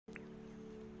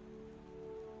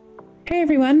Hey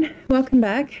everyone, welcome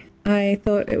back. I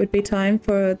thought it would be time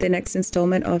for the next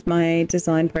installment of my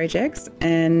design projects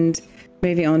and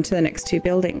moving on to the next two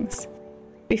buildings.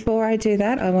 Before I do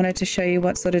that, I wanted to show you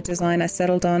what sort of design I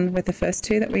settled on with the first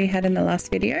two that we had in the last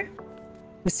video,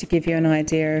 just to give you an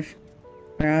idea of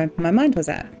where my mind was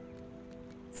at.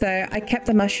 So I kept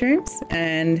the mushrooms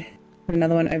and put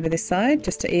another one over this side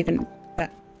just to even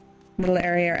that little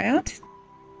area out.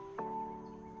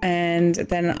 And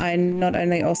then I not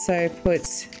only also put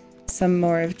some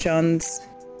more of John's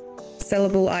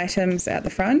sellable items out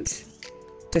the front,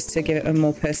 just to give it a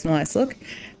more personalized look,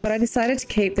 but I decided to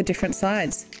keep the different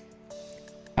sides.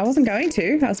 I wasn't going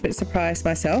to, I was a bit surprised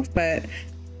myself, but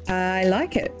I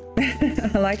like it.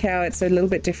 I like how it's a little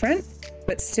bit different,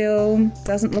 but still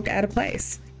doesn't look out of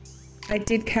place. I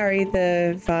did carry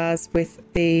the vase with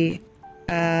the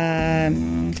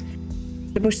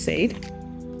bush seed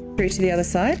through to the other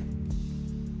side,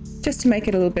 just to make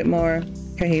it a little bit more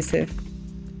cohesive.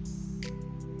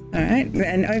 All right,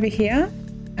 and over here,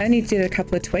 I only did a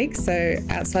couple of tweaks. So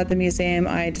outside the museum,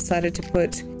 I decided to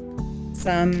put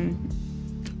some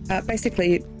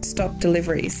basically stock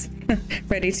deliveries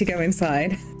ready to go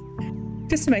inside,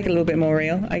 just to make it a little bit more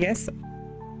real, I guess.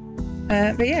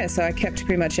 But yeah, so I kept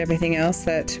pretty much everything else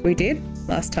that we did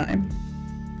last time.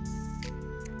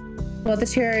 Well, the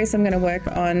two areas I'm going to work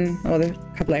on, or the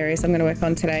couple of areas I'm going to work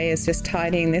on today, is just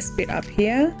tidying this bit up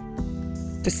here,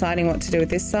 deciding what to do with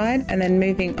this side, and then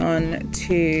moving on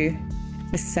to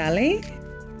Miss Sally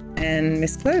and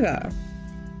Miss Clover.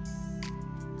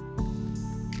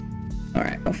 All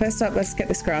right, well, first up, let's get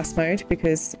this grass mowed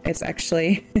because it's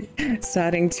actually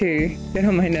starting to get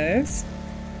on my nerves.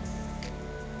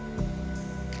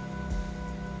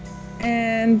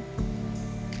 And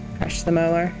crash the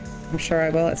mower. I'm sure I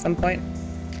will at some point.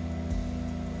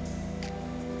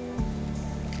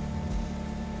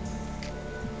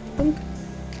 Boom.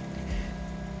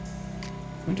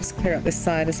 I'll just clear up this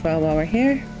side as well while we're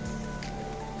here.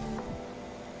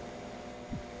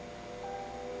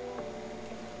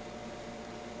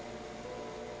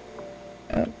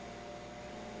 Oh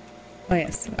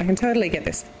yes, I can totally get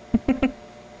this. Here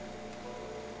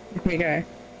we go.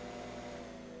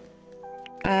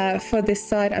 For this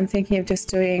side, I'm thinking of just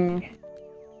doing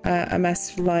a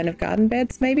massive line of garden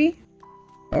beds, maybe,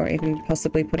 or even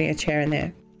possibly putting a chair in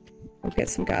there. We'll get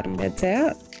some garden beds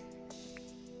out.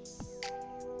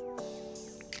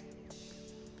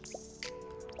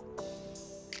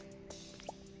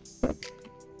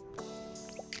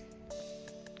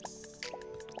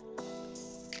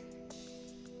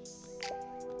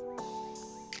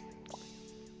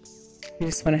 You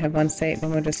just want to have one seat,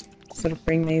 then we'll just sort of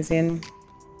bring these in.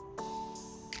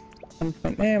 One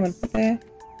point there, one point there.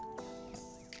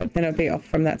 But then it'll be off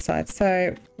from that side.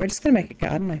 So we're just going to make a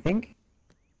garden, I think.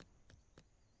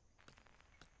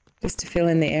 Just to fill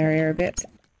in the area a bit.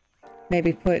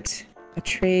 Maybe put a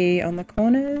tree on the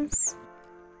corners.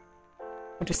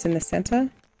 Or just in the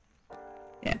center.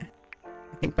 Yeah,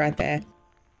 I think right there.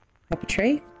 Pop a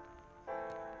tree.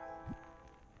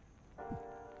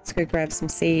 Let's go grab some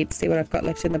seeds, see what I've got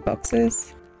left in the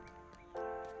boxes.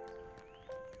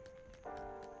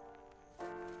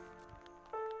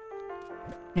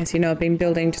 As you know, I've been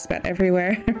building just about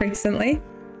everywhere recently.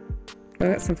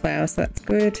 I've got some flowers, so that's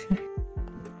good.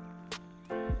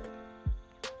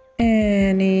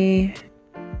 Any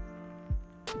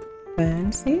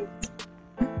fern seeds?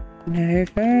 No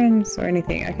ferns or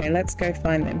anything. Okay, let's go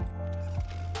find them.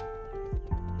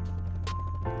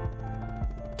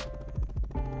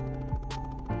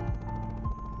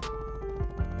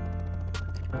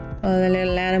 All the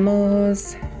little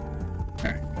animals.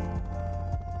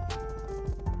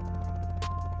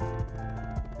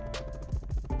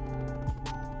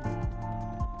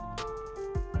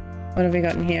 What have we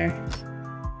got in here?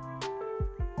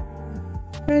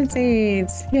 Fern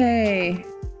seeds! Yay!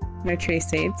 No tree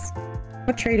seeds.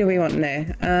 What tree do we want in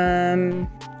there?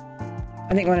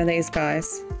 I think one of these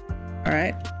guys.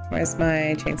 Alright, where's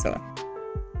my chainsaw?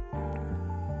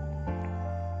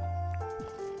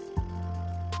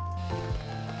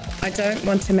 I don't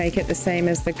want to make it the same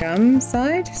as the gum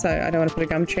side, so I don't want to put a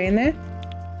gum tree in there,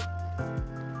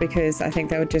 because I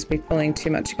think that would just be pulling too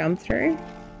much gum through.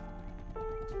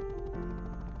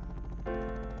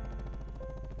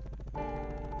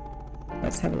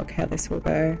 Let's have a look how this will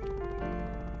go.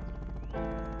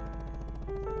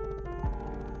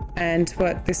 And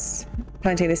what this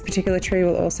planting this particular tree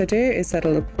will also do is that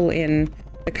it'll pull in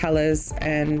the colours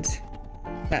and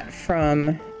that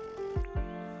from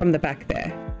the back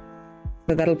there.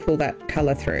 So that'll pull that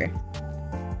colour through.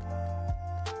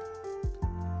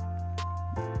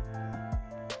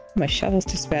 My shovel's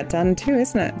just about done too,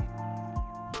 isn't it?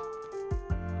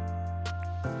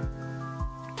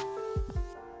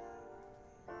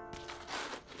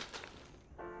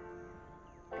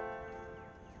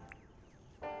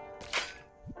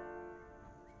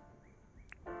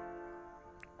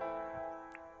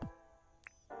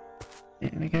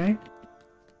 There we go.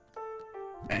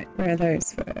 Right, where are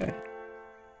those for?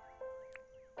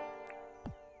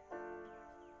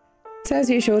 So as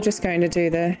usual, just going to do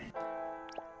the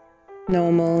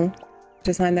normal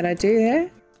design that I do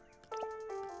there.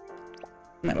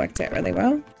 And that worked out really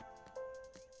well.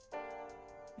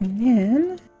 And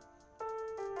then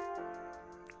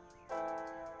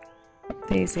pop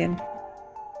these in.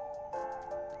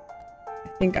 I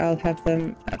think I'll have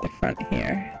them at the front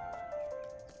here.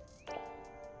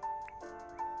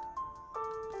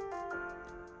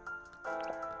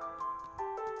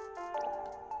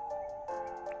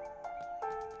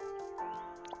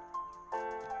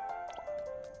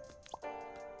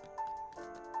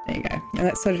 There you go. And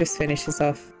that sort of just finishes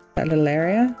off that little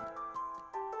area.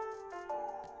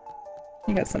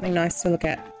 You got something nice to look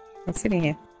at. I'm sitting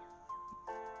here.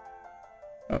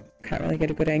 Oh, can't really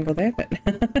get a good angle there, but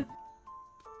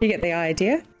you get the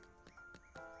idea.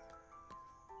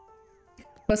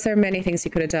 Plus, there are many things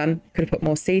you could have done. Could have put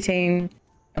more seating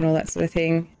and all that sort of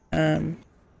thing. I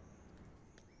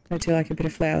do like a bit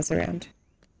of flowers around.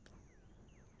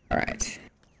 All right.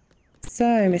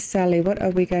 So, Miss Sally, what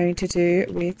are we going to do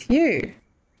with you?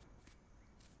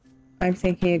 I'm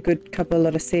thinking a good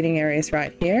lot of seating areas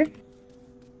right here.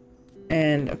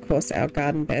 And of course our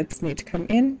garden beds need to come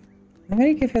in. I'm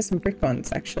going to give her some brick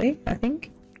ones actually, I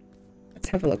think. Let's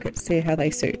have a look at see how they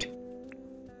suit.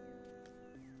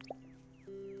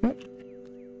 Oh.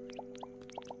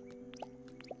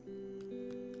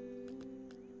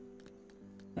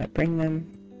 I bring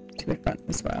them to the front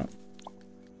as well.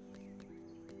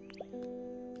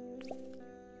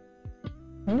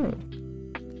 Oh,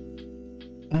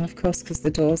 of course, because the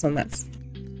door's on that's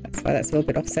why that's a little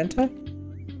bit off center.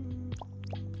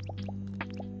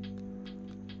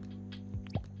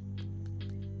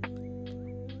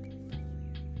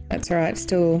 That's alright,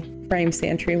 still frames the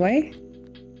entryway.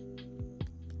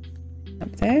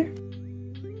 Up there.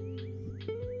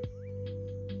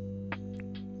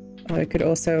 Or we could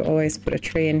also always put a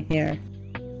tree in here.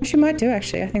 Which you might do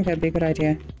actually, I think that'd be a good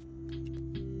idea.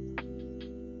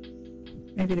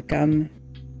 Maybe the gum.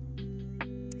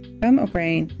 Gum or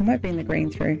green? It might be in the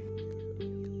green through.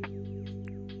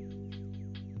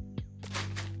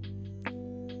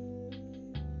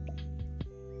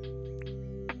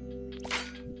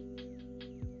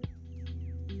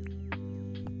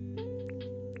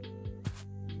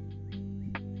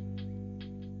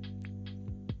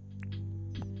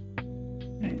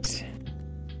 Right.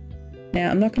 Now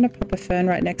I'm not going to pop a fern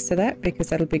right next to that because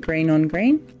that'll be green on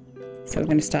green. So we're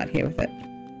going to start here with it.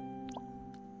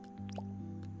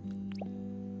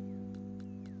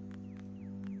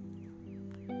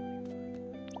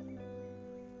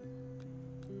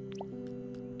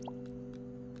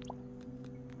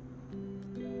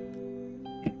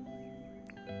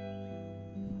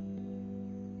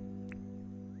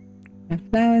 Our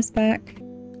flowers back.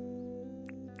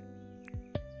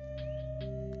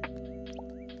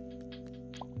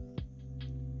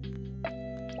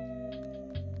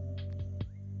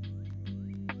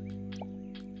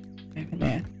 Over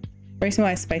there. The reason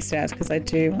why I spaced it out is because I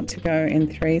do want to go in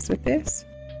threes with this.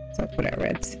 So I'll put our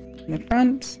reds in the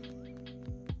front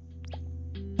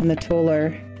and the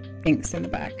taller pinks in the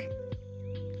back.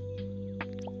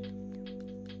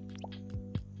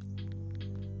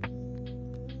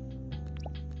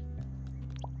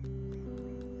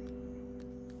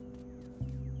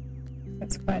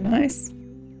 That's quite nice.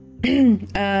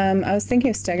 I was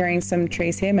thinking of staggering some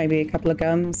trees here, maybe a couple of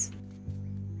gums,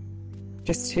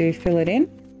 just to fill it in.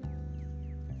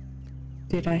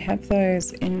 Did I have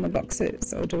those in the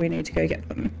boxes or do we need to go get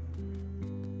them?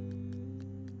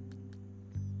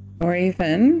 Or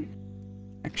even,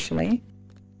 actually,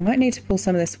 I might need to pull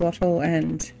some of this wattle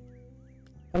and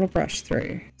bottle brush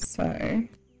through. So,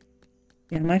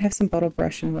 yeah, I might have some bottle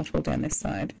brush and wattle down this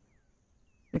side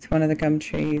with one of the gum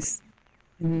trees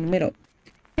in the middle.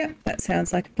 Yep, that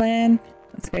sounds like a plan.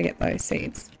 Let's go get those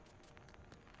seeds.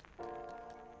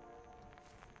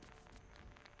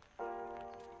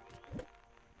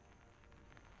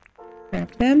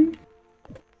 Grab them.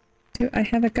 Do I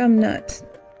have a gum nut?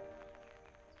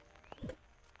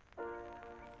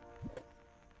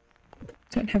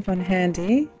 Don't have one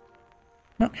handy.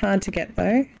 Not hard to get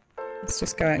though. Let's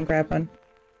just go out and grab one.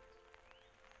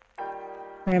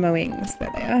 Where are my wings?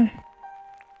 There they are.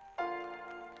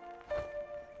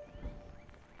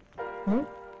 Oh.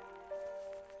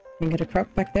 You can get a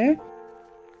crop back there.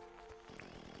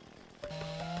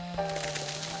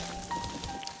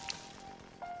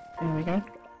 There we go.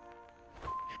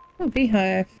 Oh,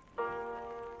 beehive.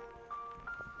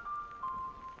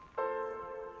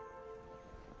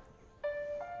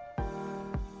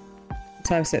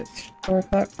 time is it? 4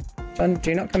 o'clock? John,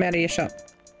 do not come out of your shop.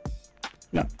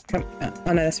 No, come out.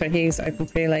 Oh no, that's right. He's open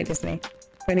pretty late, isn't he? I'm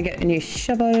going to get a new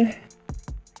shovel.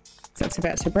 So it's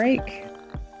about to break.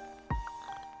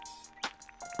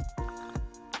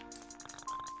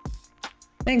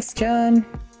 Thanks, John.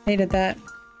 Needed that.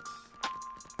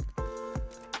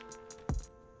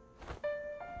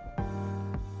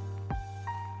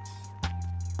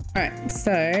 Alright,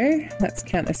 so let's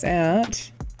count this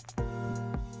out.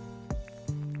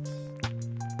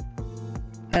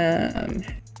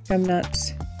 Gum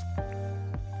nut,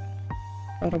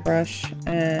 bottle brush,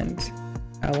 and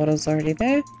our wattle's already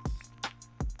there.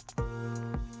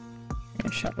 I'm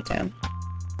gonna shovel down.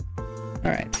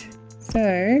 Alright,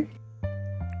 so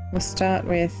we'll start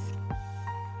with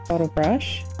bottle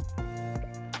brush.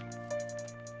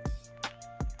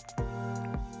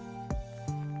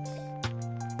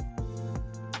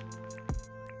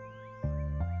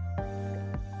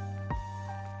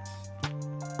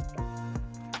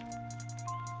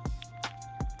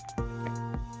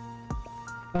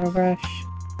 Bottle brush,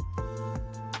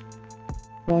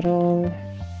 bottle,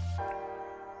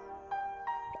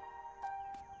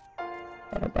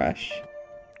 bottle brush.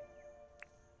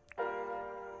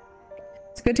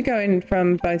 It's good to go in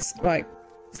from both, like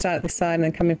start at this side and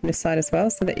then come in from this side as well,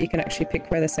 so that you can actually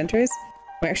pick where the center is.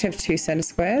 We actually have 2 center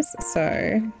squares,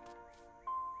 so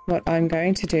what I'm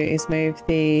going to do is move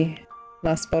the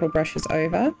last bottle brushes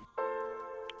over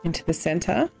into the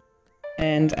center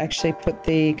and actually put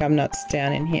the gum nuts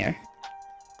down in here.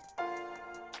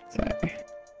 So,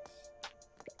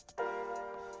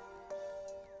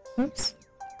 oops.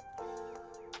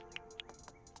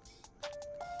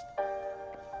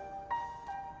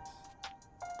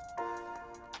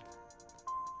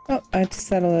 Oh, I just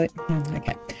settled it.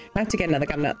 Okay. I have to get another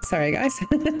gum nut. Sorry, guys.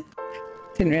 Didn't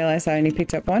realize I only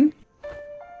picked up one.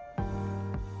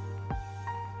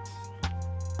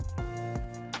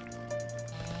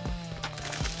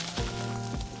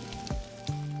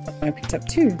 I picked up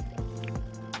 2.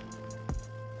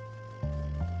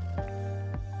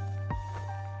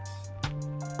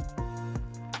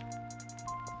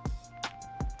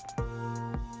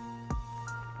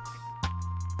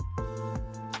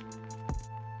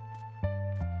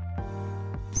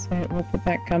 So we'll put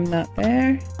that gum nut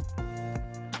there.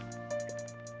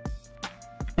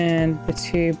 And the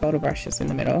 2 bottle brushes in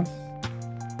the middle.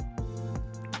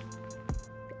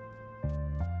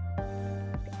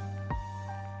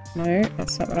 No,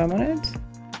 that's not what I wanted.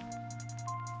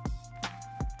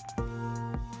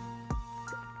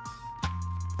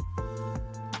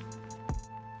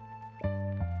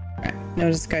 Right, now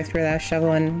we'll just go through our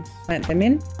shovel and plant them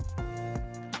in.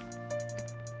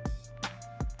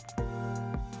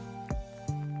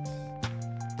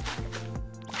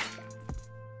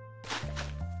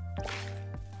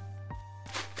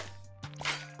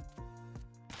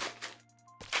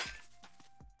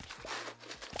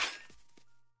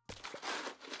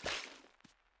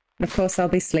 Of course, I'll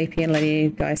be sleepy and letting you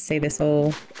guys see this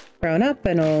all grown up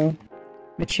and all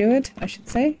matured, I should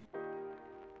say.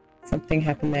 Something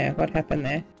happened there. What happened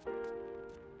there?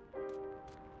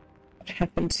 What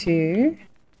happened to...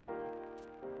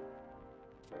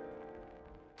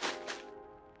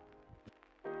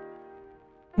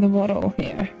 the wattle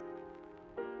here?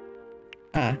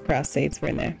 Ah, grass seeds were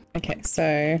in there. Okay,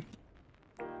 so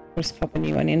we'll just pop a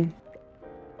new one in.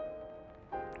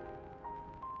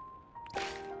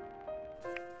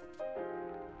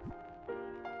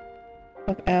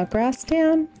 Pop our grass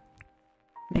down,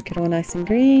 make it all nice and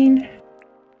green.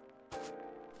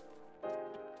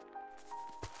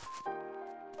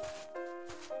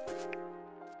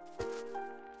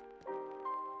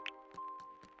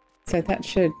 So that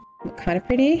should look kind of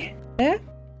pretty there.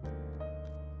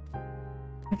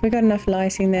 Have we got enough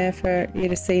lighting there for you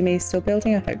to see me still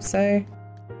building? I hope so.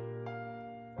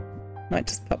 Might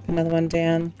just pop another one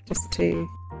down just to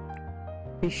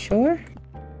be sure.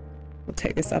 We'll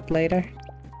take this up later.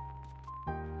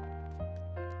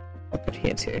 I'll put it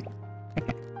here too.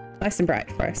 Okay, nice and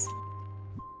bright for us.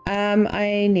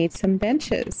 I need some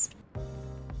benches.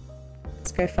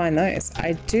 Let's go find those.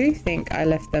 I do think I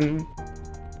left them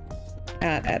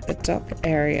out at the dock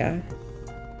area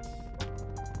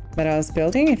that I was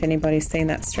building, if anybody's seen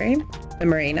that stream. The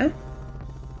marina.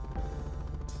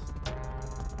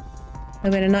 I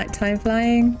went a nighttime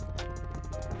flying.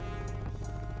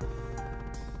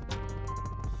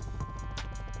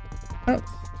 Oh,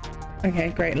 okay,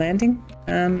 great landing.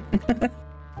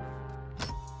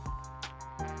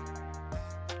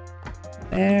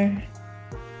 There.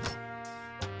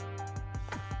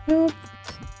 Oh.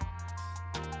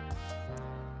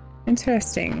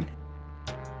 Interesting.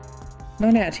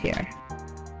 Not out here.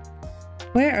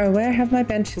 Where have my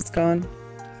benches gone?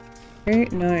 Who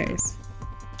knows?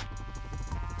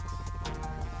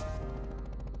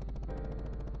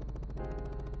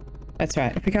 That's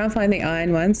right. If we can't find the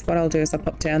iron ones, what I'll do is I'll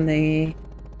pop down the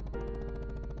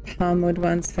palmwood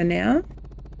ones for now.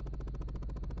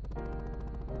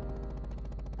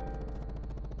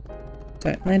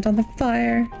 Don't land on the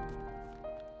fire.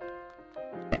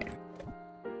 There.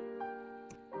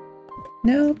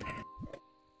 Nope.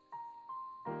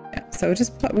 Yeah, so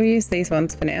we'll use these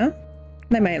ones for now.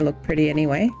 They may look pretty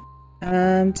anyway.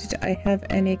 Did I have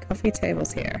any coffee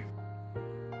tables here?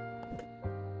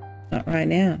 Not right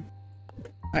now.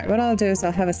 Alright, what I'll do is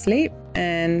I'll have a sleep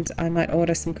and I might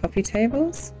order some coffee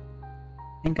tables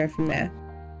and go from there.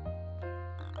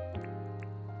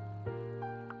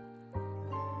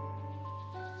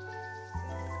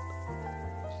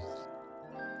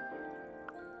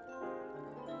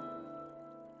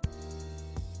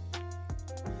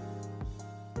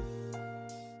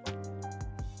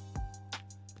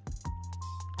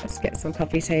 Let's get some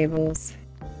coffee tables.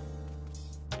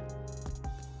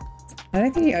 I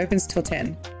don't think he opens till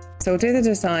 10. So we'll do the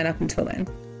design up until then.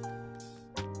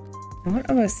 And what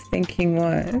I was thinking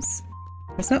was,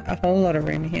 there's not a whole lot of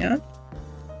room here.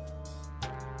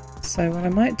 So what I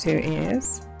might do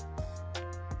is,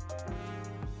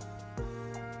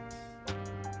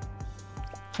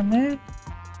 from there.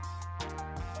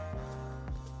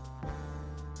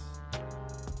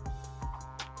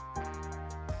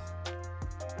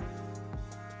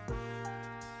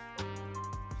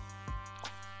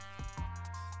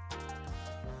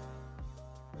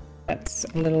 That's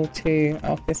a little too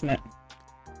off, isn't it?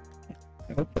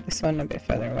 We'll put this one a bit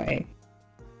further away.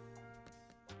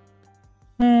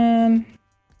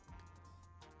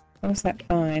 Was that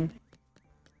fine?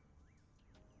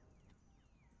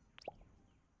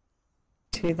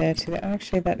 Two there, two there.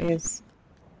 Actually, that is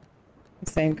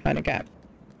the same kind of gap.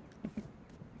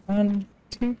 1,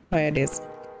 2. Oh, it is.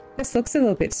 This looks a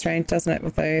little bit strange, doesn't it,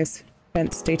 with those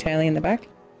fence detailing in the back?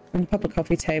 And pop a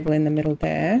coffee table in the middle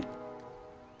there.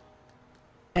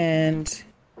 And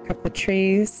a couple of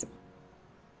trees.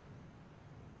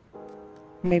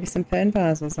 Maybe some fern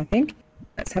vases, I think.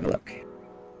 Let's have a look.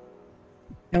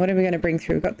 Now what are we going to bring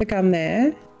through? We've got the gum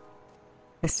there.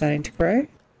 They're starting to grow.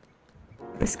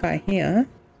 This guy here.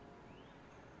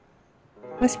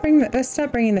 Let's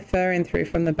start bringing the fir in through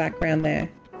from the background there.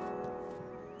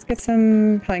 Let's get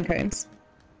some pine cones.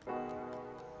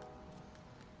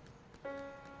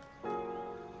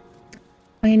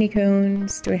 Piney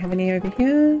cones. Do we have any over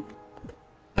here?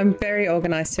 I'm very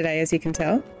organized today, as you can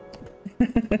tell.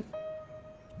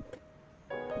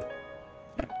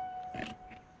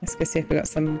 Let's go see if we got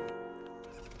some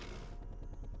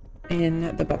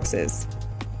in the boxes.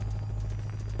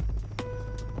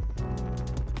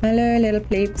 Hello, little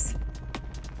peeps.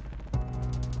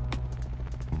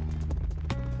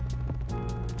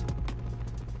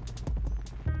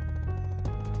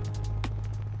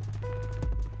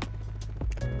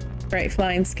 Great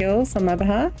flying skills on my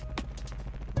behalf.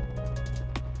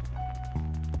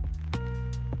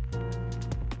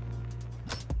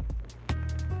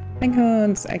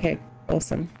 Pinkhorns. Okay,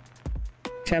 awesome.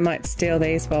 Actually, I might steal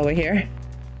these while we're here.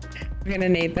 We're gonna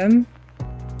need them.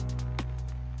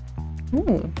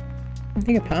 Ooh, I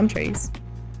think of palm trees.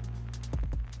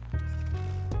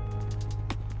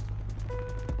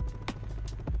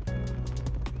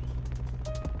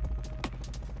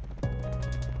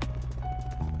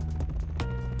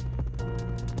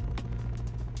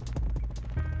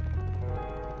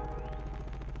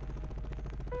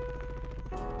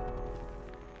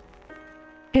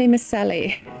 Hey, Miss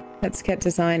Sally, let's get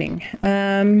designing.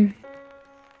 Right,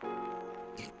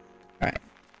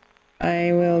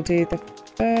 I will do the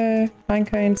fir pine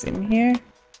cones in here.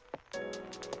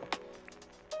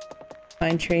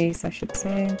 Pine trees, I should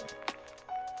say.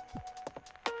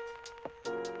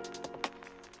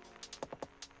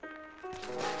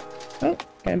 Oh,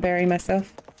 gonna bury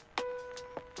myself.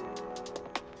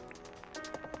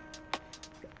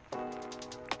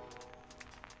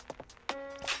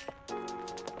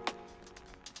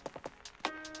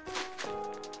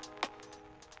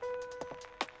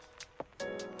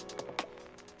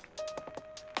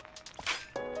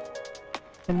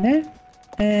 In there,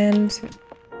 and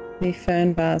the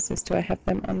fern vases, do I have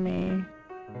them on me?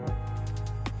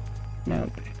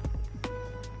 Nope.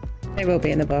 They will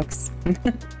be in the box.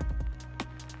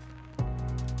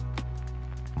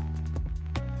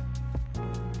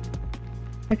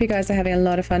 Hope you guys are having a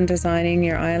lot of fun designing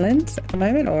your islands at the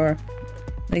moment, or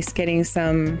at least getting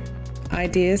some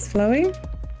ideas flowing.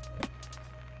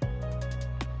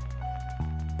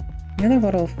 Another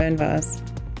wattle fern vase.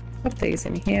 Pop these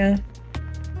in here.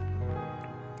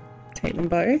 take them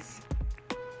both.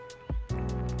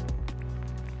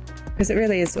 Because it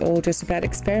really is all just about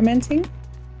experimenting.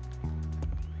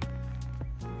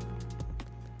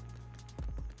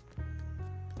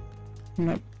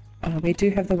 Oh, we do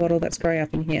have the wattle that's growing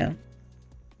up in here.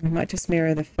 We might just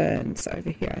mirror the ferns over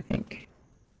here, I think.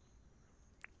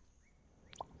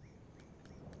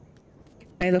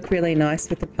 They look really nice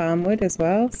with the palm wood as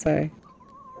well, so I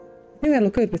think they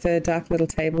look good with a dark little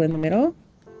table in the middle.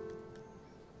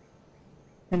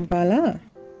 And voila.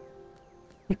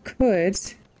 You could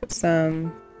put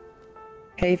some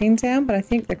paving down, but I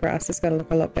think the grass is going to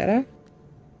look a lot better.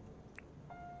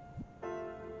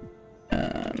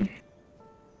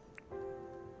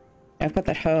 I've got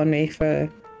that hoe on me for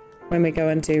when we go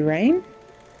and do rain.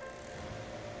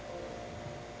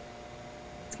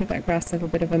 Let's give that grass a little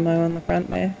bit of a mow on the front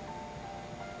there.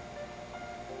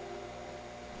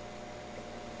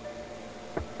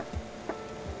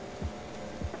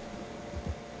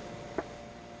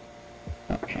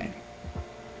 Okay.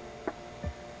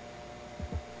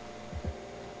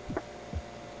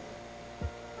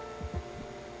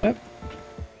 Yep.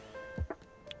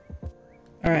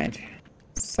 Alright.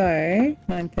 So,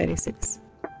 9:36.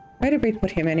 Where did we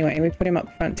put him anyway? We put him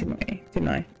up front, didn't we? Didn't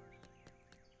I?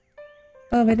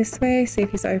 Over this way, see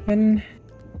if he's open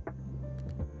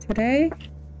today.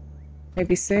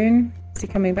 Maybe soon. Is he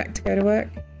coming back to go to work?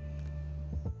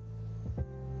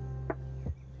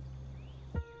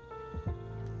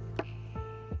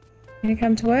 Can you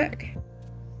come to work?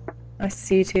 Nice to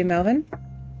see you too, Melvin.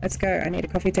 Let's go. I need a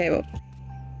coffee table.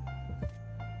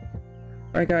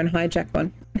 Or I go and hijack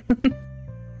one.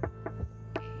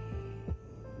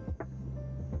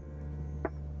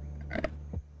 Alright.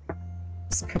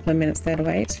 Just a couple of minutes there to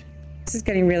wait. This is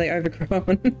getting really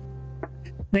overgrown.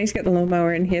 I need to get the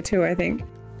lawnmower in here too, I think.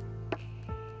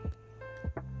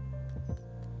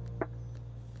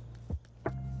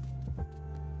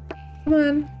 Come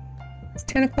on. It's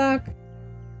 10 o'clock.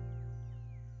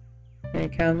 Here he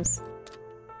comes.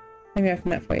 Let me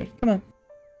open that for you. Come on.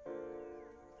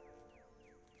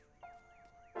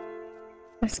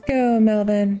 Let's go,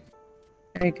 Melvin.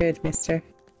 Very good, mister.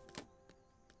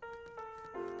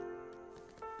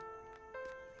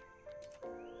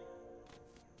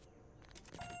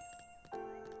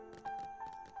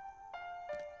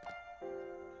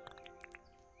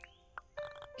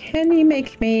 Can you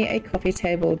make me a coffee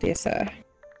table, dear sir?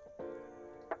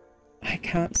 I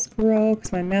can't scroll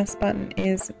because my mouse button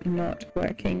is not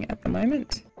working at the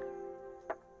moment.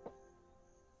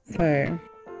 So,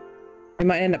 we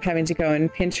might end up having to go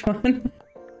and pinch one.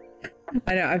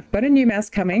 I know, I've got a new mouse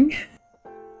coming.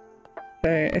 So,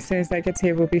 as soon as that gets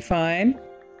here, we'll be fine.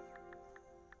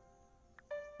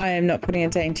 I am not putting a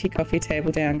dainty coffee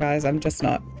table down, guys. I'm just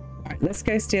not. Alright, let's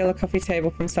go steal a coffee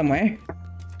table from somewhere.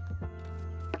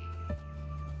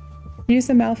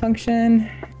 User malfunction.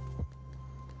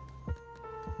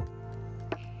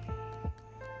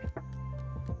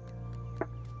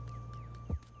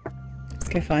 Let's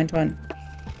go find one.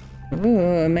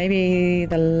 Ooh, maybe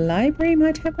the library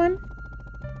might have one?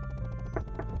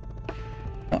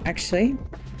 Oh, actually,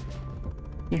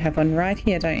 you have one right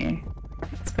here, don't you?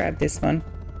 Let's grab this one.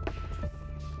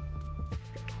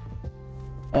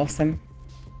 Awesome.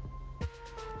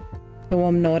 The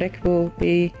warm Nordic will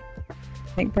be, I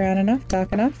think, brown enough,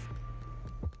 dark enough.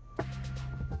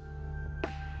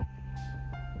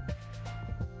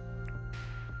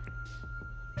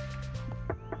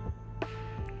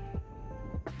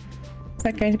 Is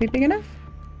that going to be big enough?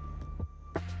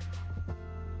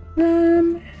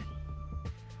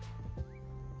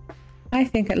 I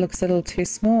think it looks a little too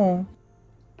small.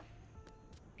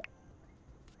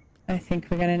 I think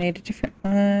we're going to need a different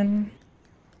one.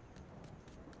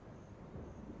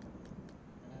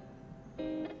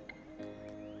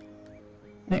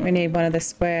 I think we need one of the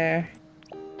square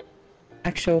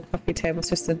actual coffee tables,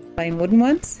 just the plain wooden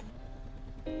ones.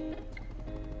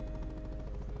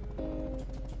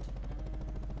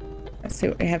 Let's see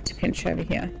what we have to pinch over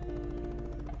here.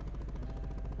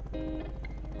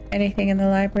 Anything in the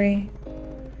library?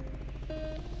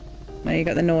 No, you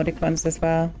got the Nordic ones as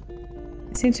well.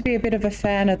 I seem to be a bit of a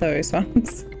fan of those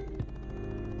ones.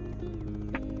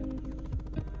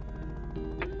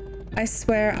 I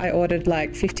swear I ordered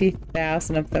like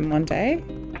 50,000 of them one day.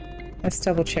 Let's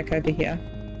double check over here.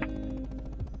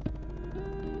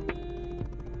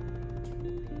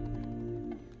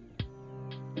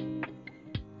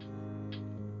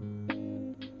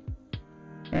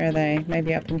 Where are they?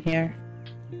 Maybe up in here.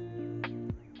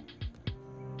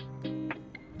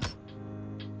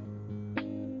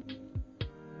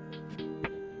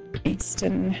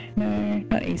 Easton. No,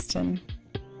 not Easton.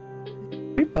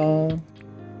 Fruit bowl.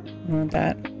 Or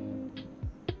that.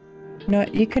 No,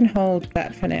 you can hold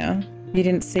that for now. You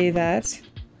didn't see that.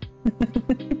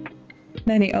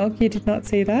 Nanny Og, you did not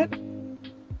see that.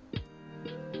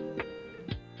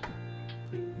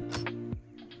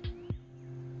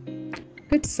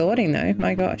 Good sorting though,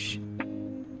 my gosh.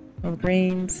 All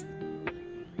greens,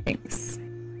 pinks,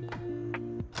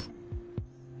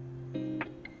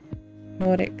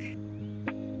 Nordic.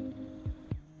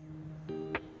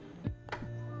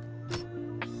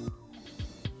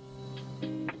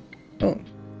 Oh.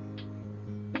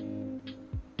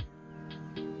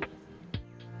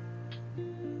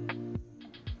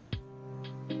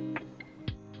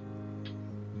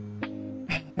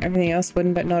 Everything else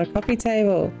wooden, but not a coffee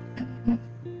table.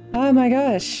 Oh my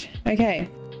gosh. Okay,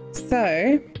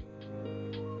 so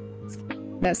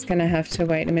that's gonna have to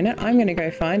wait a minute. I'm gonna go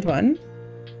find one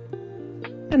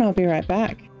and I'll be right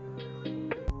back.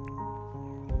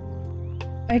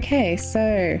 Okay,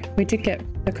 so we did get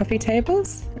the coffee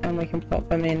tables and we can pop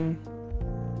them in.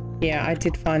 Yeah, I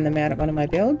did find them out at one of my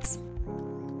builds.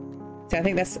 So I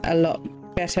think that's a lot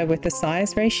better with the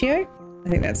size ratio. I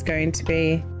think that's going to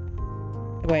be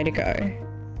the way to go.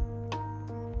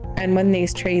 And when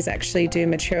these trees actually do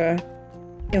mature,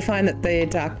 you'll find that the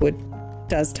dark wood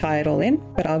does tie it all in,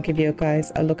 but I'll give you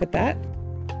guys a look at that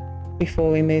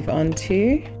before we move on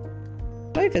to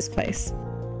Clover's place.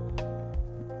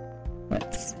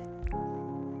 Let's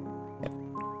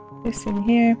put this in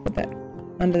here, put that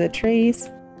under the trees.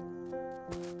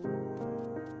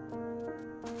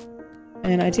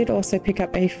 And I did also pick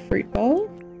up a fruit bowl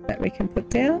that we can put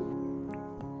down.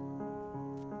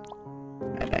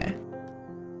 Right there.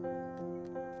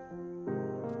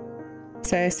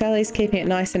 So Sally's keeping it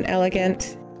nice and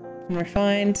elegant and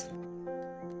refined.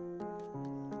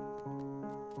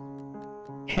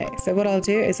 Okay, so what I'll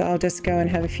do is I'll just go and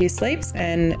have a few sleeps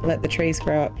and let the trees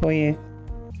grow up for you.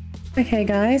 Okay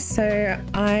guys, so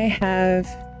I have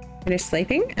finished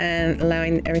sleeping and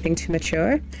allowing everything to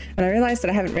mature. And I realized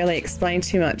that I haven't really explained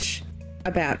too much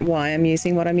about why I'm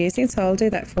using what I'm using, so I'll do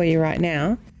that for you right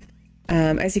now.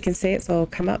 As you can see, it's all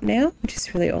come up now, which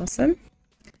is really awesome.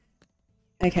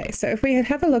 Okay, so if we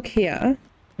have a look here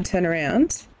and turn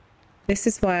around, this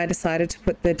is why I decided to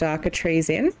put the darker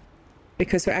trees in,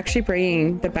 because we're actually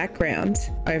bringing the background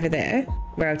over there,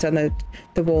 where I've done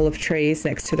the wall of trees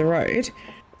next to the road,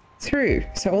 through.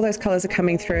 So all those colors are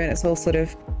coming through and it's all sort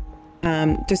of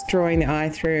just drawing the eye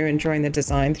through and drawing the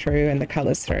design through and the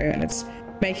colors through, and it's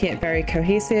making it very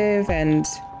cohesive and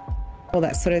all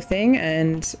that sort of thing.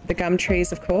 And the gum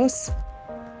trees, of course,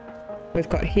 we've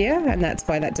got here, and that's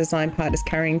why that design part is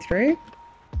carrying through.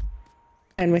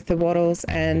 And with the wattles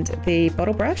and the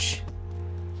bottle brush,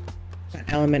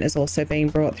 that element is also being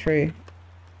brought through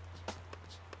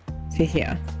to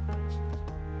here.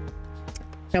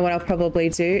 Now what I'll probably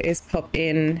do is pop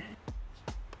in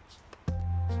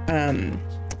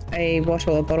a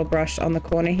wattle or bottle brush on the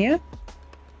corner here.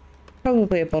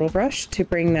 Probably a bottle brush to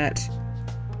bring that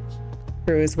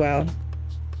through as well.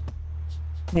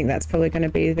 I think that's probably going to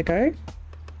be the go.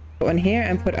 Put one here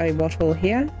and put a wattle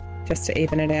here just to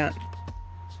even it out.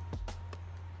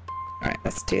 Alright,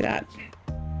 let's do that.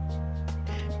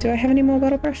 Do I have any more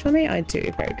bottle brush on me? I do,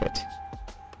 very good.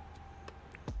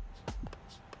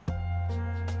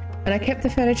 And I kept the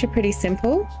furniture pretty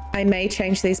simple. I may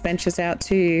change these benches out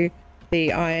to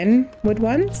the ironwood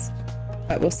ones,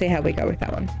 but we'll see how we go with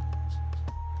that one.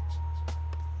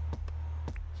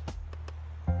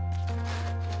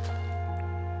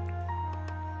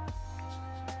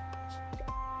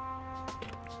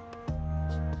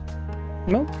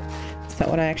 Nope, that's not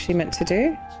what I actually meant to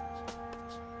do.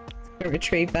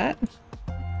 Retrieve that.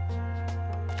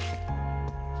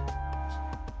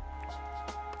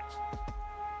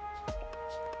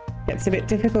 It's a bit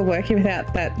difficult working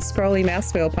without that scrolly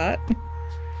mouse wheel part.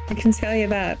 I can tell you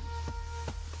that.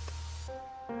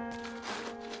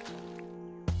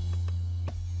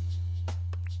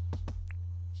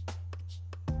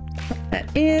 Pop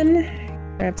that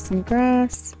in, grab some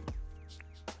grass,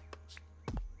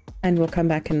 and we'll come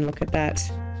back and look at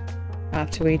that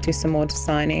after we do some more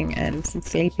designing and some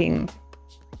sleeping.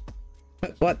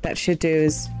 But what that should do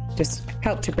is just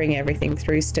help to bring everything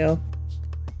through still,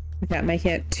 without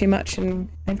making it too much and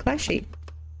clashy.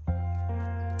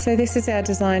 So this is our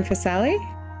design for Sally.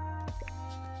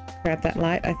 Grab that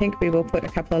light. I think we will put a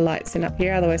couple of lights in up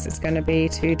here, otherwise it's going to be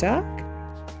too dark.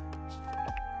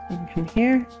 And come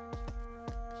here.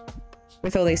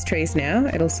 With all these trees now,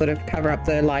 it'll sort of cover up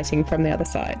the lighting from the other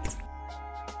sides.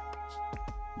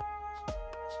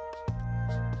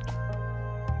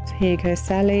 So here you go,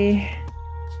 Sally.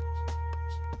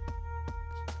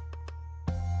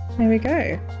 There we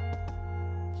go.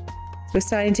 We're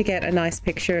starting to get a nice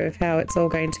picture of how it's all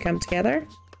going to come together.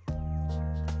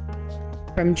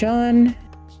 From John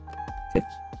to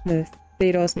the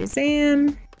Theodore's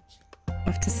Museum,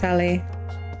 off to Sally.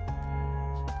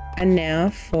 And now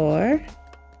for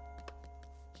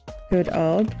good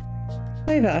old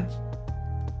Clover.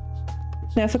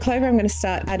 Now for Clover, I'm going to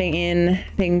start adding in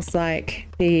things like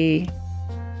the,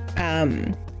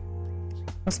 the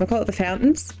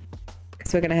fountains,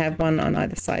 because we're going to have one on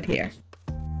either side here.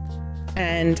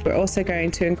 And we're also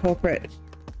going to incorporate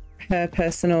her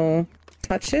personal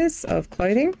touches of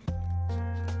clothing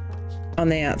on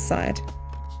the outside.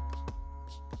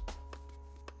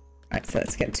 Right, so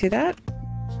let's get to that.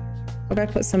 I'll go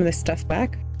put some of this stuff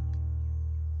back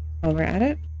while we're at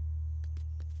it.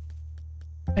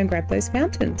 And grab those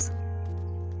fountains.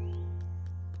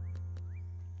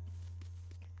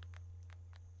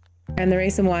 And the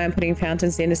reason why I'm putting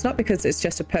fountains in is not because it's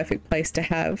just a perfect place to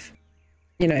have,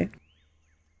 you know,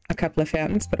 a couple of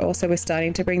fountains, but also we're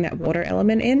starting to bring that water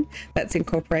element in that's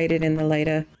incorporated in the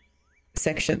later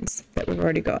sections that we've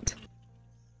already got.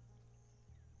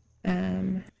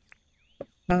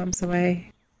 Arms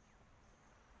away.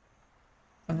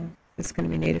 Oh, it's going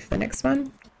to be needed for the next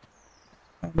one.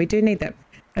 Oh, we do need that.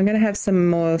 I'm going to have some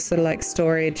more sort of like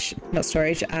storage, not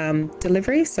storage,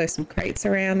 delivery, so some crates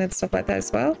around and stuff like that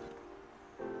as well.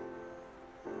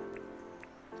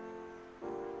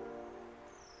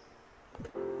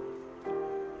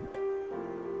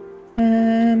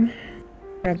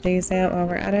 Grab these out while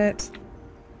we're at it.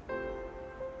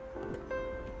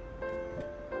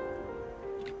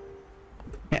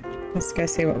 Yeah, let's go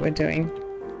see what we're doing.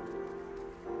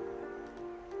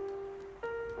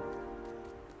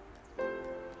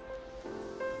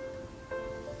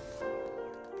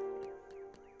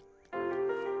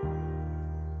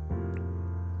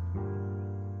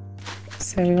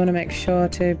 So we want to make sure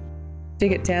to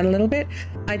dig it down a little bit.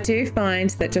 I do find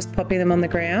that just popping them on the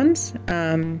ground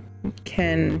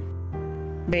can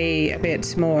be a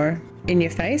bit more in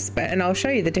your face, and I'll show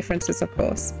you the differences, of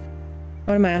course.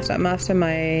 What am I after? I'm after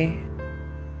my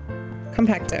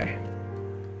compactor.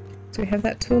 Do we have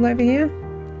that tool over here?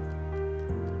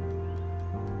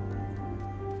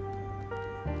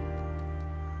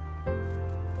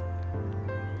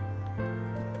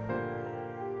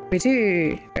 We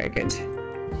do. Very good.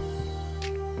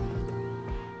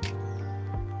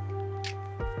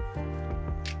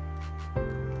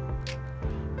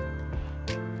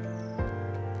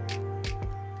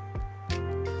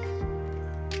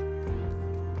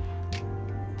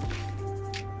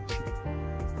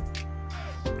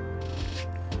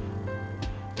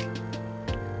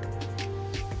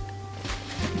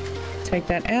 Take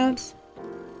that out.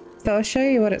 So I'll show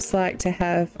you what it's like to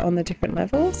have on the different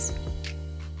levels.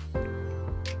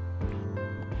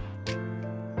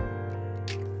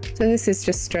 So this is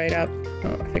just straight up.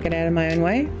 Oh, if I get out of my own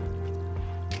way.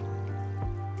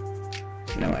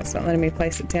 No, it's not letting me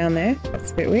place it down there.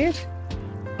 That's a bit weird.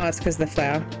 Oh, it's because of the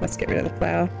flower. Let's get rid of the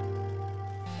flower.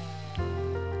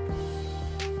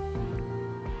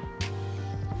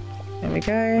 There we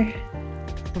go.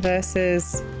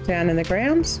 Versus down in the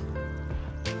ground.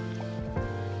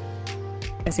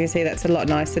 As you can see, that's a lot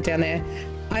nicer down there.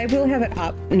 I will have it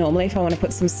up normally if I want to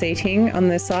put some seating on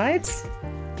the sides,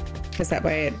 because that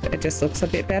way it just looks a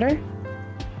bit better.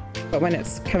 But when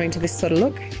it's coming to this sort of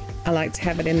look, I like to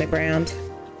have it in the ground.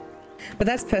 But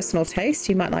that's personal taste.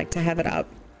 You might like to have it up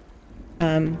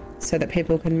so that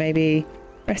people can maybe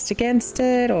rest against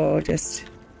it, or just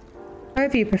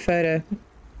however you prefer to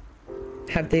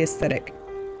have the aesthetic.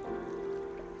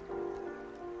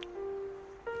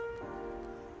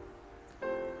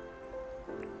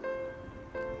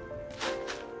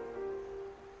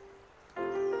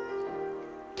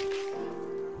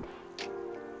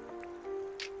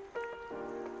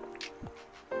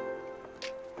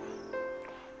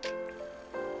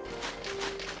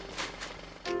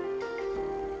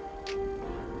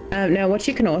 Now what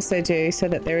you can also do, so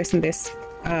that there isn't this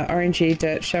orangey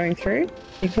dirt showing through,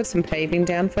 you can put some paving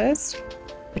down first,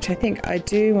 which I think I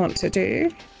do want to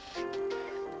do.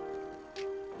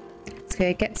 Let's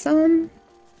go get some.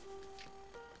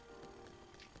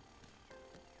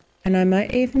 And I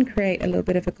might even create a little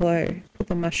bit of a glow. Put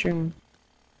the mushroom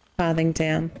farthing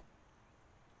down.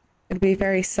 It'll be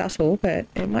very subtle, but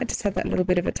it might just have that little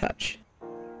bit of a touch.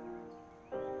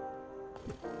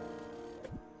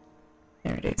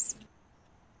 There it is.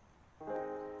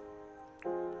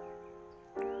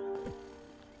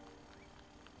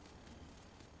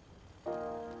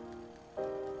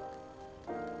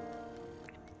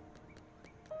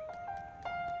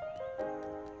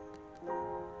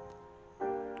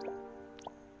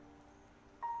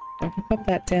 I can pop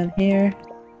that down here.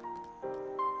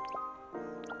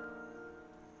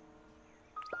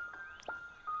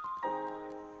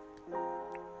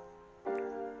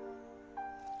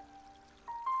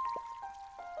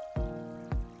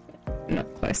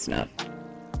 Not close enough.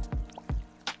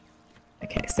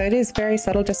 Okay, so it is very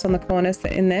subtle just on the corners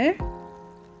that are in there,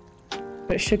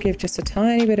 but it should give just a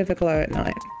tiny bit of a glow at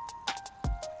night.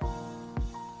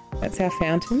 That's our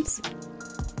fountains.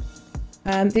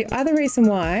 The other reason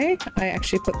why I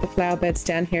actually put the flower beds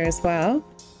down here as well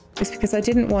is because I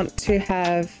didn't want to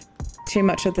have too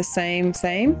much of the same.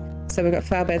 So we've got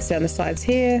flower beds down the sides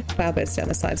here, flower beds down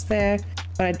the sides there,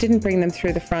 but I didn't bring them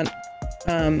through the front.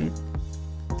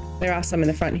 There are some in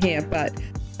the front here, but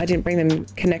I didn't bring them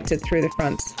connected through the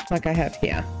front like I have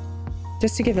here.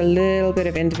 Just to give a little bit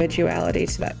of individuality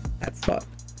to that spot.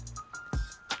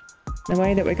 The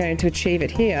way that we're going to achieve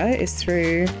it here is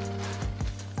through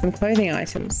some clothing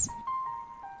items.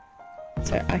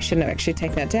 So I shouldn't have actually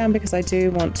taken that down because I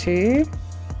do want to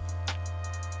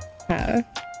have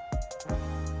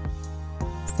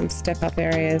some step-up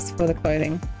areas for the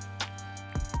clothing.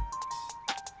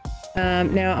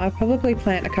 Now I'll probably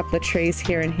plant a couple of trees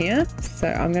here and here, so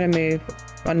I'm going to move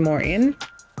one more in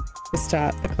to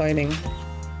start the clothing.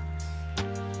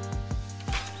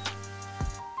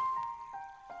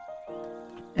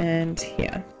 And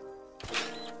here.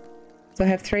 So I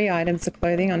have 3 items of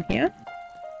clothing on here.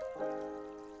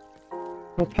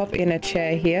 We'll pop in a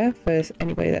chair here for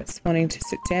anybody that's wanting to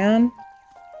sit down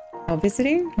while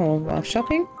visiting or while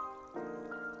shopping.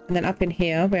 And then up in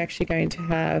here, we're actually going to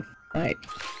have like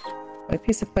a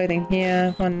piece of clothing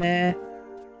here, one there,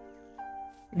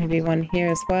 maybe one here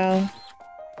as well.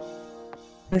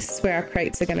 This is where our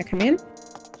crates are going to come in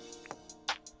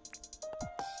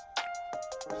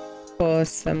for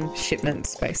some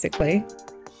shipments, basically.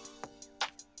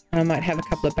 And I might have a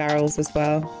couple of barrels as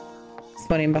well. Just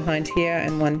one in behind here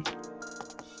and one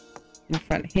in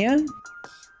front here.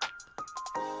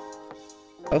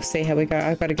 We'll see how we go.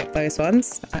 I've got to get those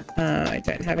ones. I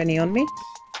don't have any on me.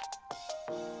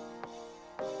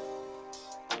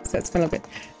 So it's going to look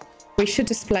good. We should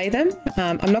display them.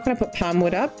 I'm not going to put palm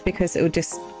wood up because it would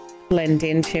just blend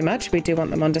in too much. We do want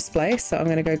them on display, so I'm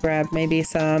going to go grab maybe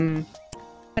some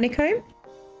honeycomb.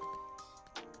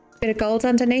 Bit of gold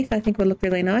underneath, I think will look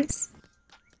really nice.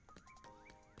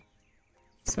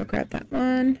 So I'll grab that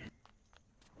one.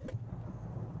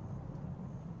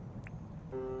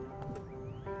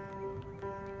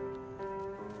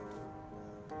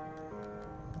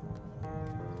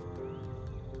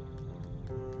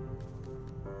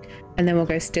 And then we'll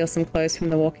go steal some clothes from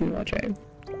the walk-in wardrobe.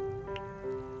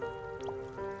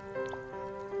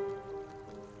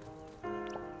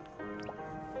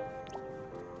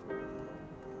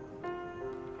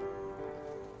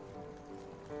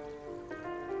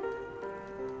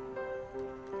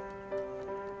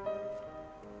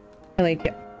 Ellie,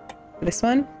 get this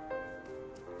one.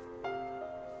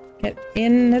 Get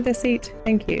in the seat.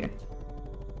 Thank you.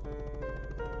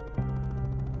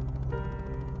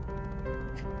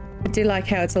 I do like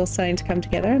how it's all starting to come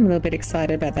together. I'm a little bit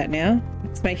excited about that now.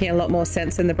 It's making a lot more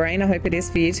sense in the brain. I hope it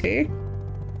is for you too.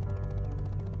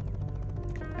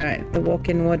 Alright, the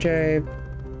walk-in wardrobe.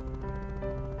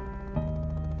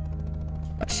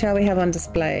 What shall we have on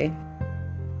display?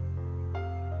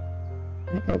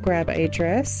 We'll grab a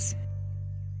dress.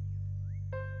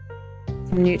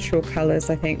 Some neutral colours,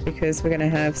 I think, because we're going to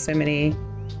have so many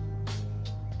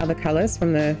other colours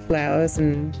from the flowers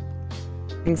and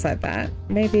things like that.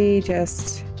 Maybe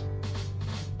just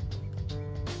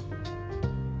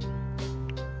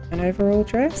an overall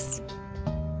dress.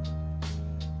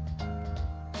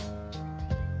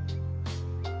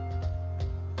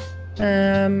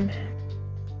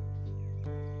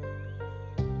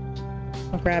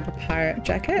 I'll grab a pirate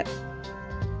jacket.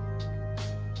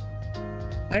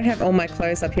 I don't have all my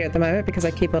clothes up here at the moment because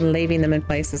I keep on leaving them in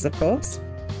places, of course.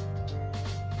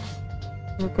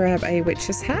 We'll grab a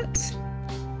witch's hat.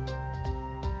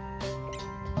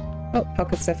 Oh,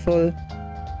 pockets are full.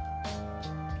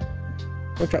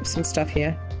 We'll drop some stuff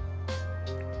here.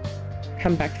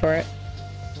 Come back for it.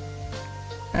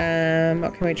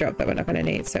 What can we drop that we're not going to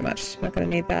need so much? Not going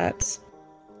to need that.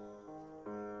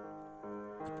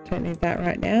 Don't need that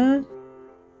right now.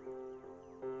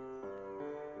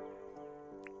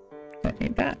 Don't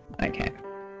need that. Okay.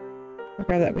 I'll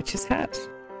grab that witch's hat.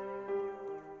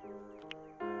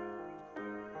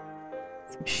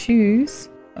 Some shoes.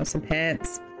 Oh, some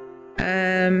pants.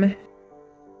 How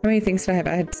many things did I have?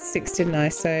 I had 6, didn't I?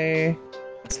 So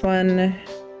it's 1,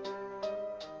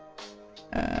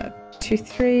 2,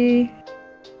 3.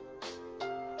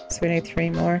 So we need 3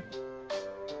 more.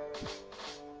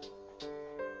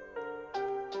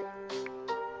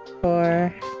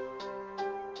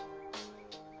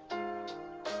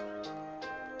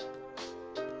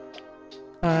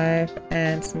 5,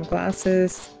 and some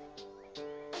glasses.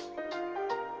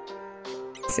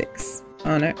 6.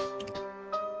 Oh no.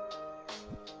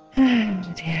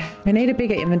 Oh dear. We need a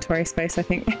bigger inventory space, I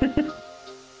think.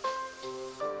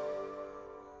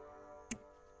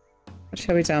 What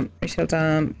shall we dump? We shall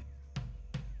dump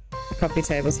the coffee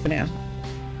tables for now.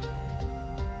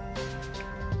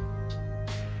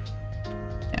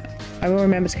 Yeah. I will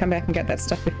remember to come back and get that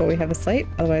stuff before we have a sleep,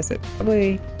 otherwise it'll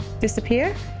probably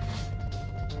disappear.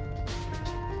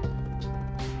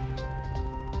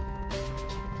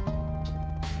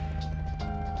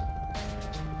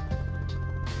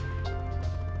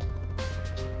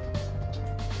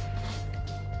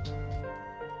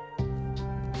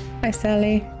 Hi,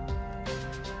 Sally.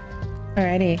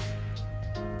 Alrighty.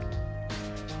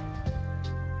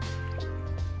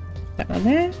 That one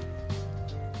there.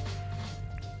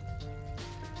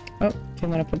 Oh, do you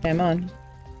want to put them on?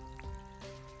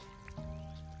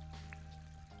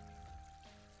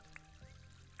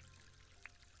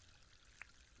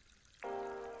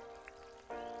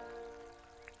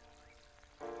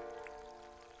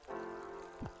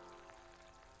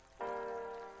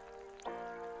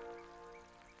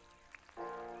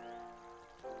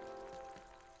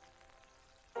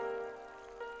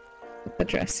 The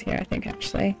dress here, I think,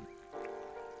 actually.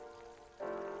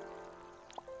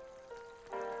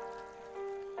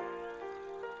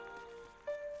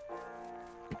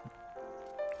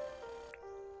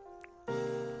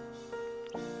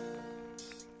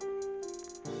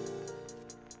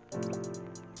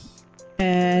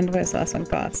 And where's the last one?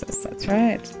 Glasses, that's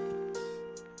right.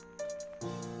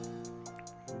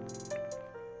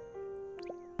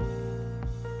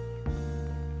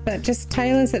 That just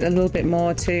tailors it a little bit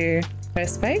more to her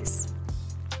space.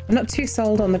 I'm not too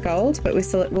sold on the gold, but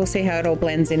we'll see how it all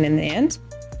blends in the end.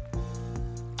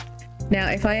 Now,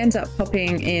 if I end up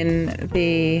popping in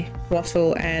the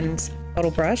wattle and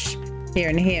bottle brush here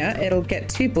and here, it'll get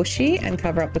too bushy and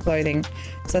cover up the clothing.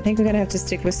 So I think we're going to have to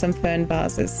stick with some fern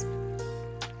vases.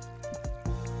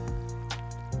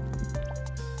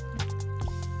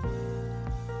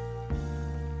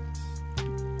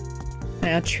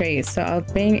 Our trees. So I'll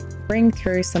bring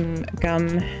through some gum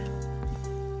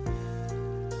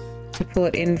to pull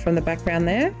it in from the background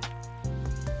there.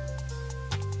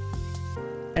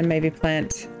 And maybe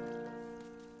plant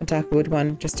a dark wood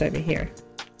one just over here.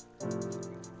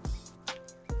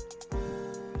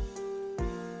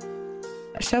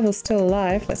 That shovel's still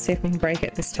alive. Let's see if we can break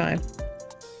it this time.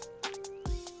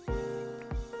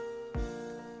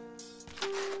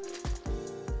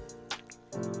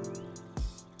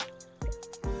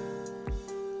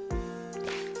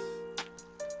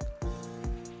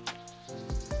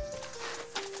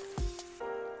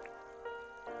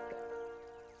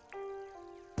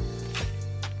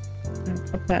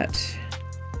 Put that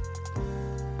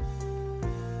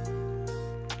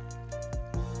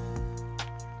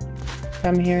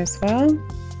gum here as well.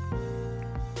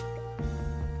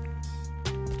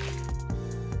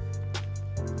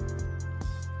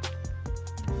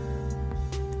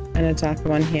 And a darker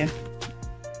one here.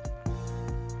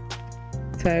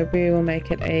 So we will make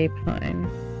it a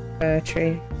pine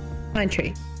tree. I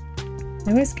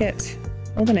always get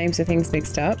all the names of things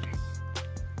mixed up.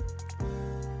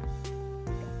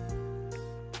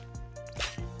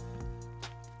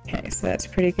 So that's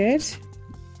pretty good.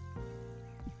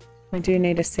 We do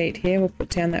need a seat here. We'll put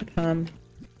down that palm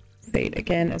seat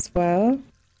again as well.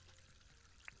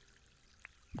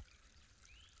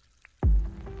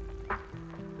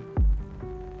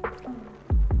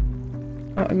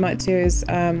 What we might do is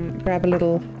grab a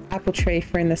little apple tree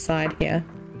for in the side here.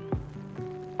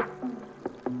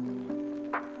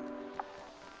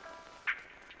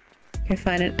 Go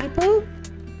find an apple.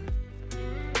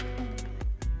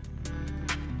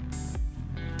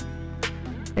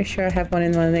 Make sure I have one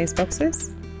in one of these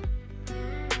boxes.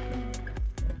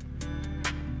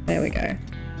 There we go.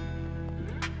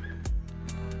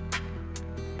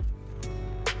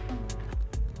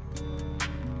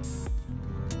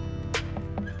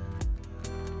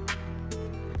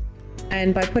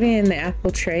 And by putting in the apple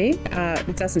tree,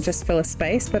 it doesn't just fill a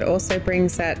space, but it also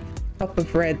brings that pop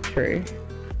of red through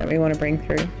that we want to bring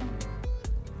through.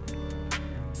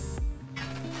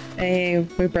 Hey,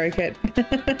 we broke it.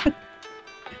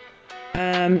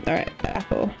 Alright, the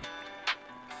apple.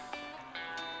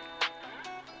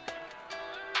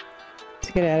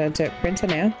 To get out of dirt printer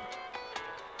now.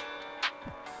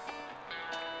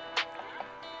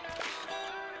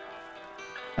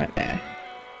 Right there.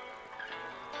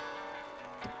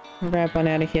 I'll grab one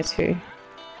out of here too.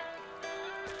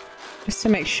 Just to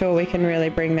make sure we can really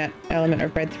bring that element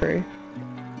of red through.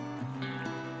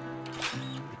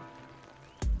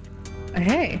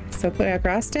 Okay, so we'll put our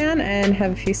grass down and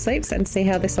have a few sleeps and see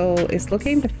how this all is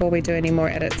looking before we do any more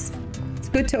edits. It's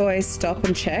good to always stop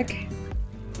and check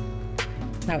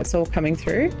how it's all coming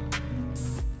through.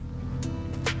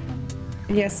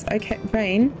 Yes, okay,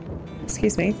 rain.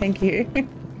 Excuse me, thank you.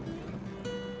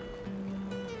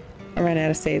 I ran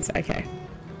out of seeds, okay.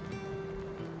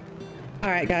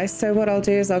 Alright guys, so what I'll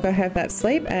do is I'll go have that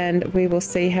sleep and we will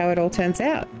see how it all turns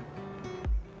out.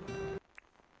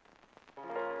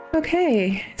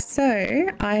 Okay, so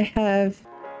I have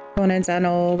gone and done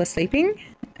all the sleeping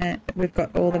and we've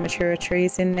got all the mature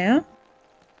trees in now.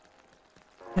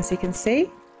 As you can see,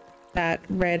 that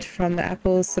red from the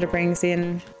apples sort of brings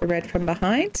in the red from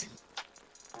behind.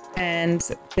 And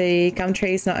the gum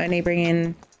trees not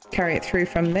only carry it through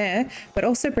from there, but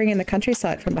also bring in the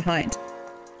countryside from behind.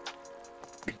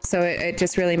 So it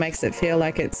just really makes it feel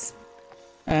like it's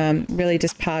really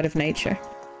just part of nature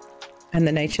and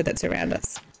the nature that's around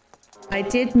us. I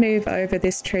did move over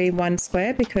this tree 1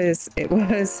 square because it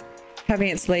was having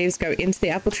its leaves go into the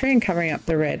apple tree and covering up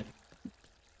the red.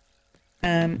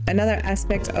 Another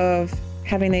aspect of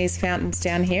having these fountains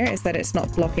down here is that it's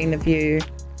not blocking the view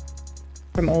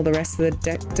from all the rest of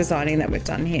the designing that we've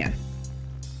done here.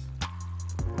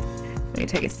 Let me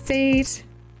take a seat.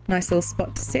 Nice little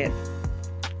spot to sit.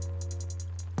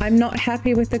 I'm not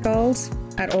happy with the gold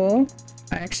at all.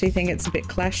 I actually think it's a bit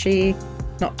clashy,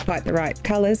 not quite the right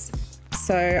colours.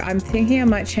 So I'm thinking I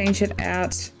might change it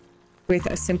out with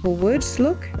a simple wood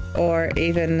look or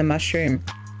even the mushroom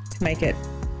to make it,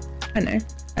 I don't know,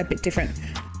 a bit different.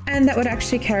 And that would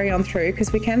actually carry on through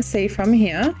because we can see from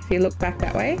here, if you look back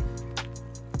that way,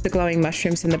 the glowing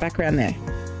mushrooms in the background there.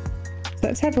 So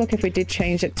let's have a look if we did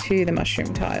change it to the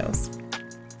mushroom tiles.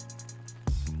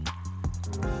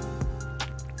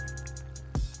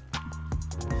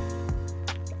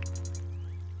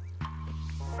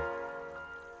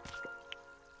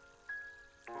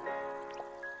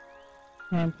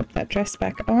 And put that dress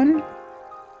back on.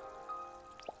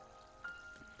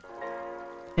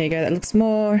 There you go, that looks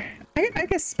more, I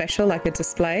guess, special, like a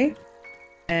display.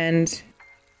 And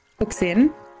hooks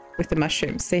in with the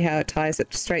mushrooms. See how it ties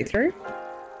it straight through?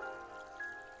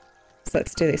 So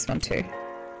let's do this one too.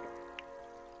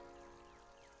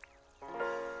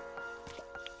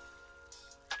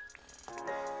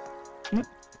 Put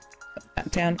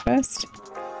that down first.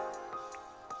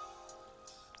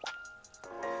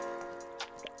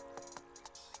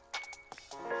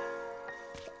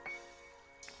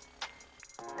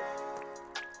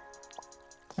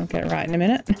 I'll get it right in a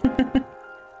minute.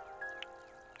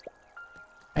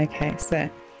 Okay, so,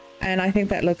 and I think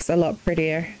that looks a lot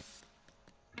prettier.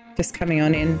 Just coming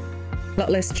on in, a lot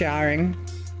less jarring.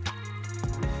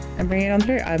 And bring it on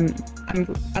through. I'm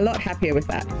a lot happier with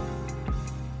that.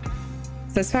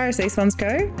 So as far as these ones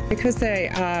go, because they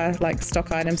are like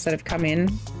stock items that have come in,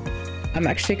 I'm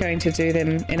actually going to do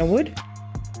them in a wood.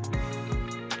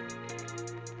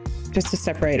 Just to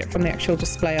separate it from the actual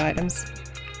display items.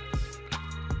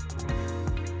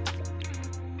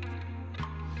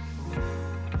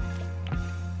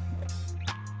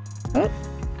 Oh,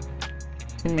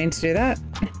 didn't mean to do that.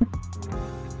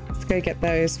 Let's go get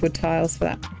those wood tiles for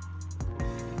that.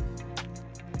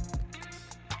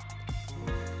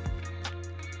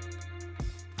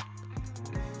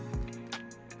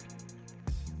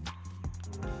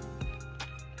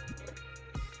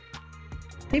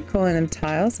 I keep calling them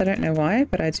tiles, I don't know why,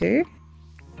 but I do.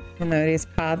 Even though it is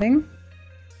pathing.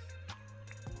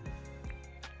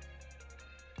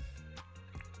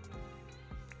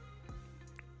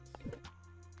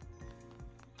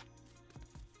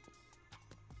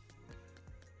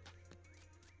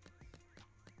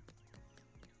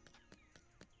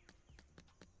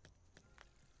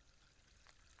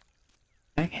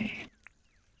 Okay.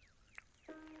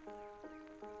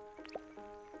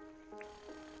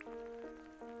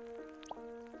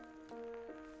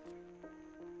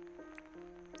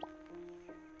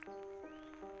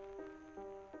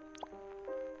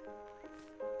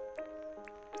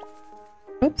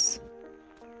 Oops.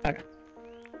 Okay.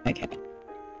 Okay.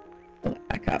 Pull it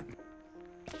back up.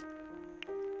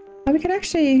 Oh, we could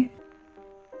actually...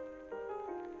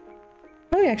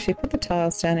 probably actually put the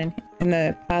tiles down in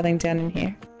the pathing down in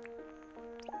here.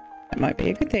 That might be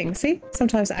a good thing. See?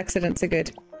 Sometimes accidents are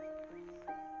good.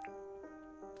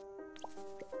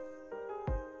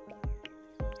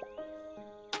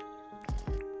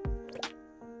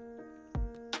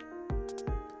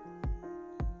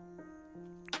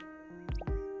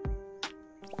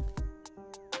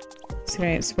 So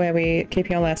it's where we're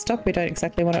keeping all our stock. We don't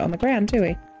exactly want it on the ground, do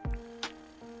we?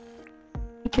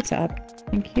 Pick it up.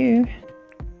 Thank you.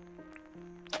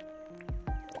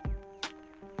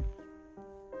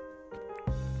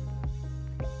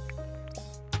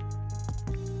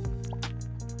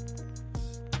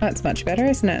 That's much better,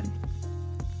 isn't it?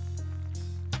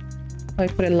 We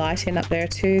put a light in up there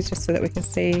too, just so that we can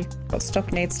see what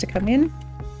stock needs to come in.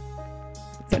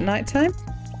 It's at night time.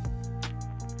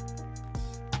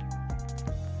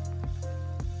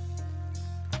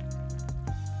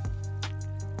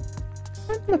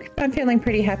 Look, I'm feeling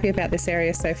pretty happy about this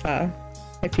area so far.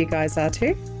 Hope you guys are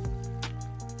too.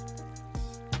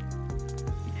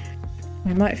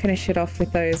 I might finish it off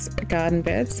with those garden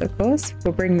beds, of course.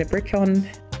 We'll bring the brick on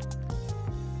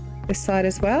this side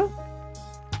as well.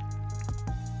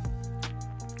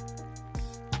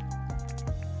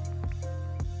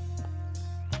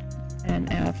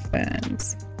 And our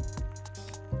ferns.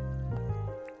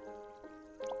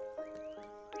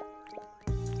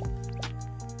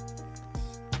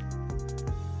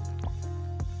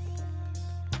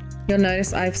 You'll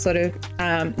notice I've sort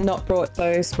of not brought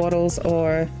those wattles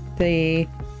or the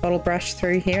bottle brush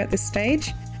through here at this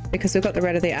stage because we've got the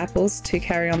red of the apples to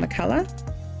carry on the colour,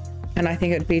 and I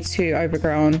think it would be too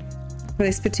overgrown for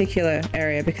this particular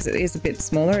area because it is a bit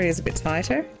smaller, it is a bit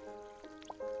tighter,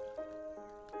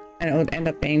 and it would end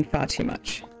up being far too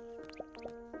much.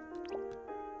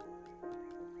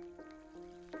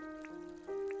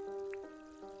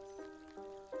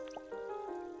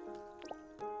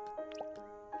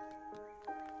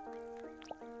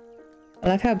 I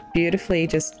love how beautifully,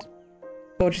 just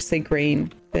gorgeously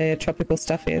green the tropical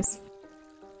stuff is.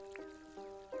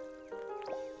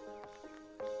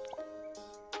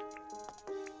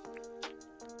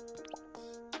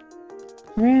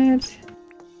 Red,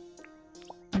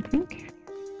 I think.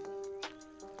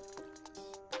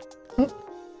 Oh,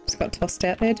 just got tossed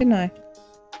out there, didn't I?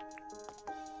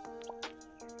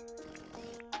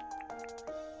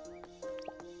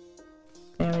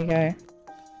 There we go.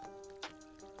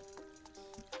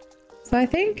 So I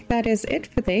think that is it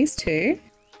for these two.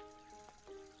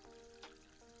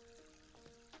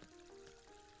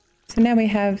 So now we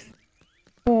have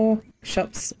 4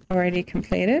 shops already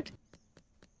completed.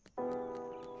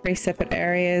 3 separate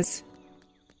areas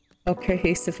all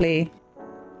cohesively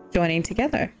joining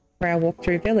together for our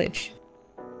walkthrough village.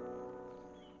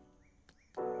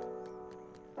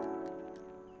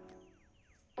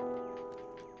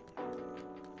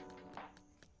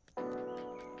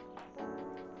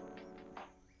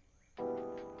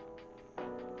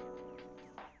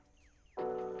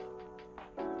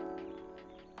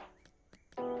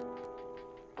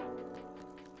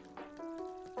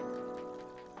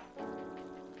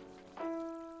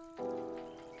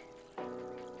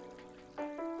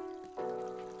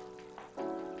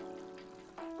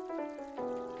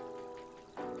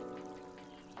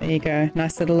 There you go.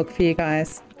 Nice little look for you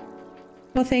guys.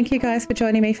 Well, thank you guys for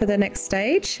joining me for the next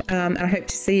stage. And I hope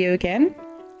to see you again.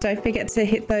 Don't forget to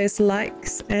hit those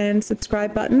likes and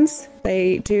subscribe buttons.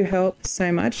 They do help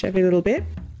so much, every little bit.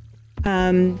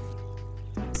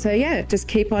 So yeah, just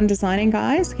keep on designing,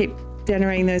 guys. Keep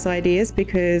generating those ideas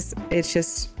because it's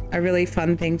just a really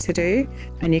fun thing to do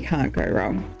and you can't go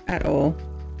wrong at all.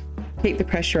 Keep the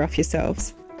pressure off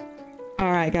yourselves.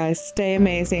 All right, guys, stay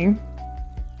amazing.